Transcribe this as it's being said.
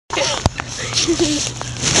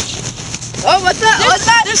Oh, what's that? What's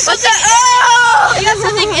that? There's What's something. that? Oh! You got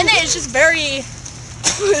something in it. It's just very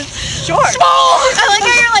short. Small! I like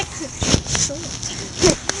how you're like.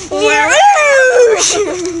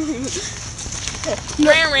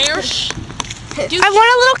 I want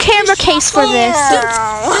a little camera case for this.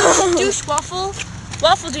 Douche waffle.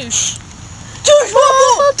 Waffle douche. Douche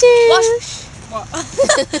waffle! Douche.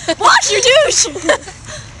 Wash your douche!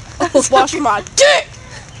 Wash my dick!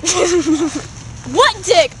 What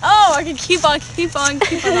dick? Oh, I can keep on. Keep on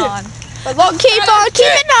keeping on. My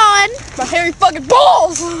hairy fucking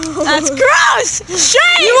balls! That's gross!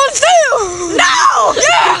 Shame! You want to? No!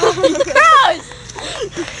 Yeah! Gross!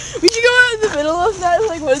 We should go out in the middle of that,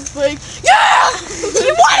 like, when it's like, yeah!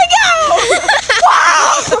 You wanna go?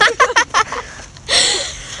 Wow!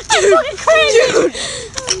 Dude, crazy! Dude!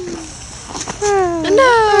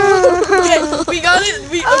 No. Okay, we got it.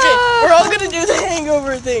 Okay, we're all gonna do the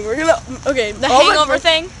hangover thing. We're gonna, okay. The hangover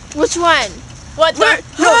thing? Which one? What? I'm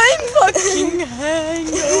fucking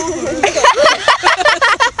hangover.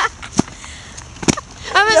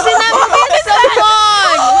 I haven't seen that movie in so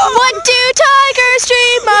long. What do tigers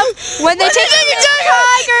dream of when they take their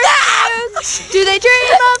tigers? Do they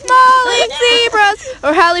dream of mauling zebras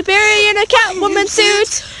or Halle Berry in a Catwoman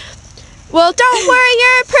suit? Well, don't worry,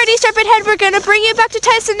 your pretty serpent head. We're gonna bring you back to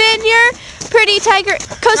Tyson in your pretty tiger,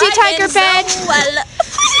 cozy tiger bed.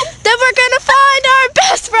 Then we're gonna find our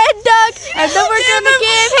best friend Doug, and then we're gonna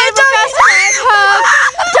give him a best friend hug.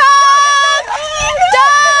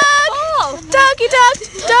 Doug,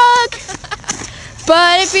 Doug.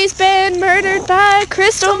 But if he's been murdered by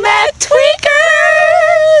crystal meth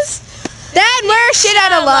tweakers, then we're shit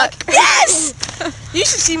out of luck. Yes! You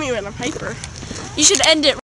should see me when I'm hyper. You should end it